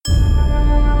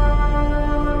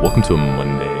Welcome to a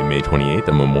Monday, May 28th,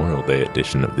 a Memorial Day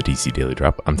edition of the DC Daily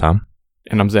Drop. I'm Tom.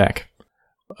 And I'm Zach.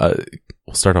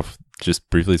 We'll start off just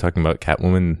briefly talking about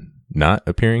Catwoman not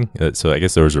appearing. So I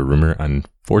guess there was a rumor on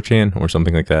 4chan or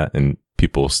something like that, and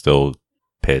people still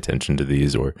pay attention to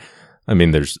these. Or, I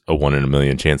mean, there's a 1 in a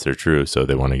million chance they're true, so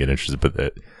they want to get interested. But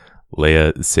that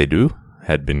Léa Seydoux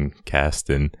had been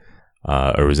cast in,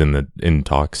 or was in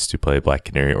talks to play Black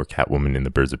Canary or Catwoman in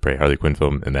the Birds of Prey Harley Quinn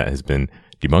film, and that has been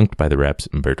debunked by the Rap's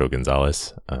Humberto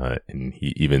Gonzalez. And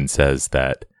he even says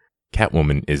that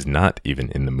Catwoman is not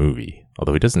even in the movie,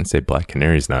 although he doesn't say Black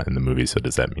Canary's not in the movie. So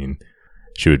does that mean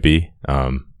she would be? I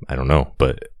don't know,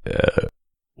 but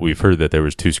we've heard that there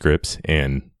was 2 scripts,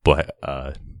 and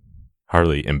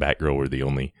Harley and Batgirl were the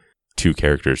only 2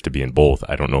 characters to be in both.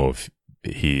 I don't know if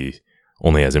he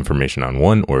only has information on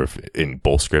one, or if in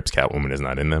both scripts Catwoman is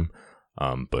not in them.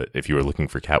 But if you were looking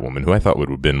for Catwoman, who I thought would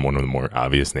have been one of the more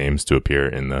obvious names to appear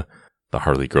in the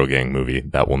Harley Girl Gang movie,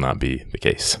 that will not be the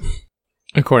case.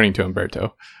 According to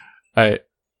Humberto, I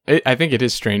think it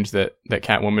is strange that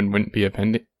Catwoman wouldn't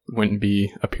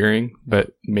be appearing,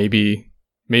 but maybe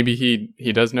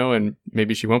he does know, and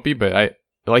maybe she won't be. But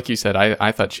like you said,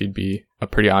 I thought she'd be a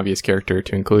pretty obvious character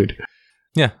to include.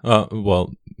 Yeah,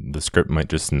 well, the script might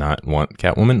just not want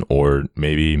Catwoman, or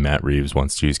maybe Matt Reeves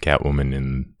wants to use Catwoman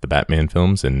in the Batman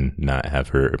films and not have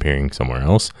her appearing somewhere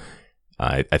else.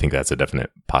 I think that's a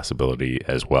definite possibility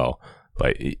as well.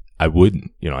 But I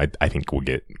think we'll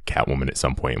get Catwoman at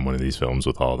some point in one of these films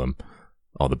with all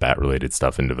the Bat-related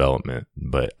stuff in development.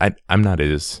 But I'm not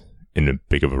as in a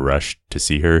big of a rush to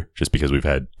see her, just because we've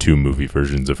had 2 movie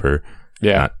versions of her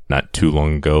not too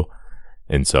long ago.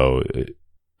 And so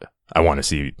I want to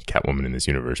see Catwoman in this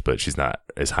universe, but she's not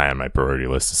as high on my priority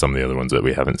list as some of the other ones that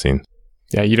we haven't seen.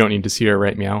 Yeah, you don't need to see her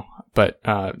right meow. But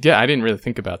I didn't really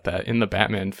think about that. In the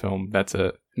Batman film, that's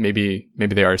maybe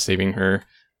they are saving her.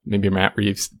 Maybe Matt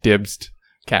Reeves dibsed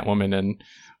Catwoman and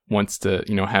wants to,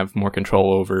 have more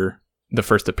control over the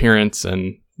first appearance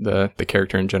and the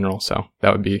character in general. So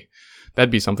that'd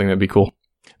be something that'd be cool.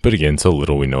 But again, so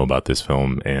little we know about this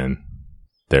film, and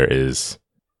there is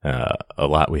a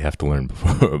lot we have to learn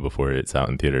before it's out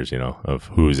in theaters, of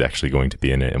who's actually going to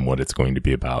be in it and what it's going to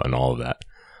be about and all of that.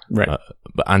 Right.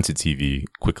 But onto TV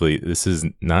quickly. This is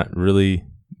not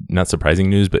surprising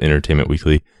news, but Entertainment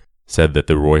Weekly said that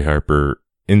the Roy Harper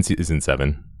in season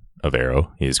 7 of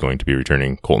Arrow, he is going to be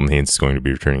returning. Colton Haynes is going to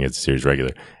be returning as a series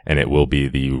regular, and it will be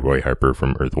the Roy Harper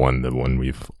from Earth 1, the one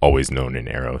we've always known in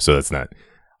Arrow. So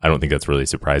I don't think that's really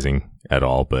surprising at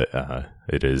all, but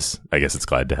it is. I guess it's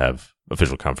glad to have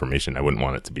official confirmation. I wouldn't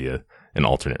want it to be an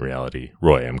alternate reality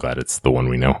Roy. I'm glad it's the one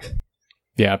we know.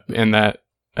 Yeah, and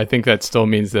I think that still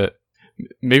means that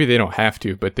maybe they don't have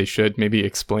to, but they should maybe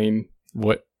explain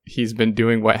what he's been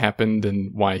doing, what happened,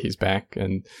 and why he's back.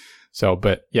 And so,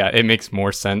 but yeah, it makes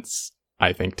more sense,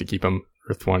 I think, to keep him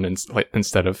Earth 1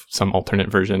 instead of some alternate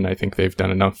version. I think they've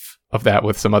done enough of that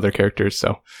with some other characters.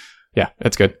 So yeah,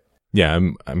 that's good. Yeah,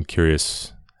 I'm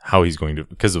curious how he's going to,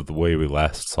 because of the way we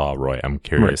last saw Roy, I'm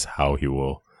curious how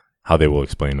they will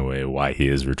explain away why he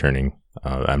is returning.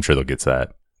 I'm sure they'll get to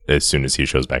that as soon as he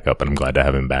shows back up, and I'm glad to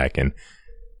have him back. And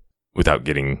without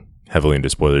getting heavily into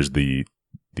spoilers, the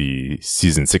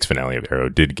season 6 finale of Arrow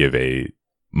did give a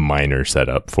minor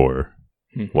setup for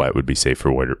why it would be safe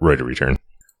for Roy to return.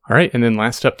 All right, and then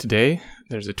last up today,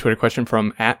 there's a Twitter question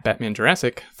from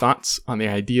 @BatmanJurassic. Thoughts on the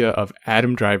idea of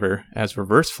Adam Driver as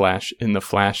Reverse Flash in the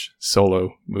Flash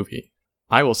solo movie?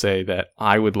 I will say that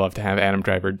I would love to have Adam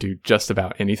Driver do just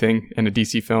about anything in a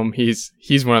DC film. He's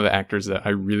one of the actors that I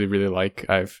really, really like.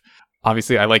 I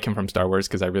like him from Star Wars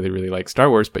because I really, really like Star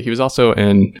Wars, but he was also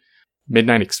in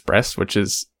Midnight Express, which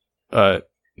is not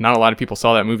a lot of people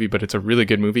saw that movie, but it's a really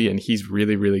good movie, and he's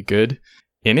really, really good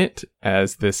in it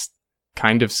as this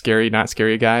kind of scary, not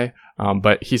scary guy.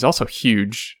 But he's also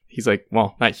huge. He's like,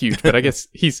 well, not huge, but I guess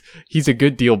he's a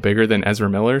good deal bigger than Ezra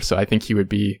Miller. So I think he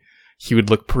would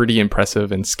look pretty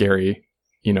impressive and scary,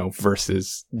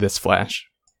 versus this Flash.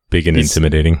 Big and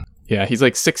intimidating. Yeah, he's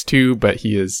like 6'2", but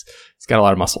he's got a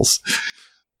lot of muscles.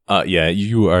 Yeah,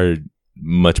 you are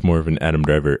much more of an Adam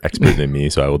Driver expert than me,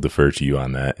 so I will defer to you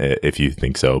on that if you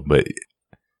think so. But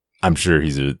I'm sure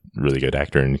he's a really good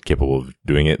actor and capable of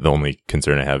doing it. The only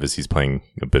concern I have is he's playing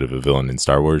a bit of a villain in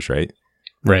Star Wars, right?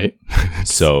 Right.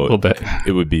 So a little bit.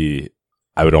 It would be,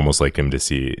 I would almost like him to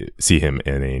see him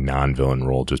in a non-villain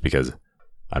role, just because,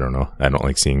 I don't know, I don't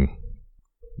like seeing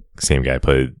the same guy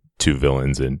play 2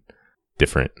 villains in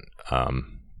different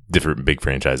big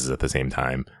franchises at the same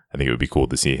time. I think it would be cool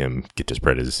to see him get to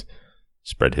spread his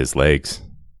legs.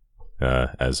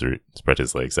 Spread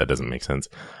his legs. That doesn't make sense.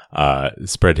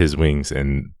 Spread his wings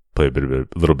and play a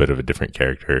little bit of a different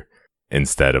character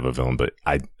instead of a villain. But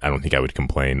I don't think I would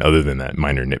complain, other than that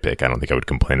minor nitpick. I don't think I would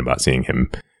complain about seeing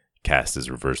him cast as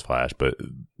Reverse Flash. But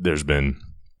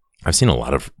I've seen a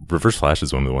lot of Reverse Flash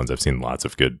is one of the ones I've seen lots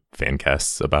of good fan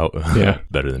casts about. Yeah.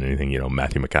 Better than anything,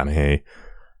 Matthew McConaughey,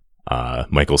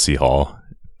 Michael C. Hall.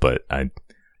 But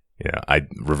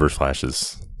Reverse Flash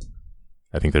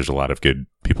I think there's a lot of good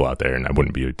people out there, and I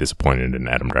wouldn't be disappointed in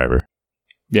Adam Driver.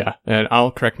 Yeah, and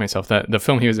I'll correct myself. That the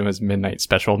film he was in was Midnight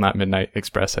Special, not Midnight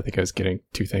Express. I think I was getting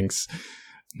two things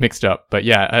mixed up. But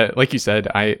yeah, like you said,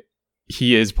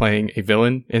 he is playing a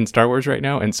villain in Star Wars right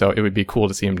now, and so it would be cool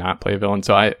to see him not play a villain.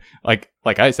 So I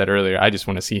like I said earlier, I just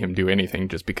want to see him do anything,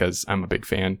 just because I'm a big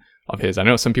fan of his. I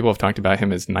know some people have talked about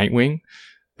him as Nightwing.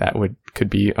 That could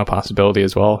be a possibility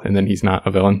as well, and then he's not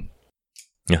a villain.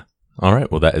 Yeah. All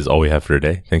right. Well, that is all we have for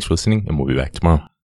today. Thanks for listening, and we'll be back tomorrow.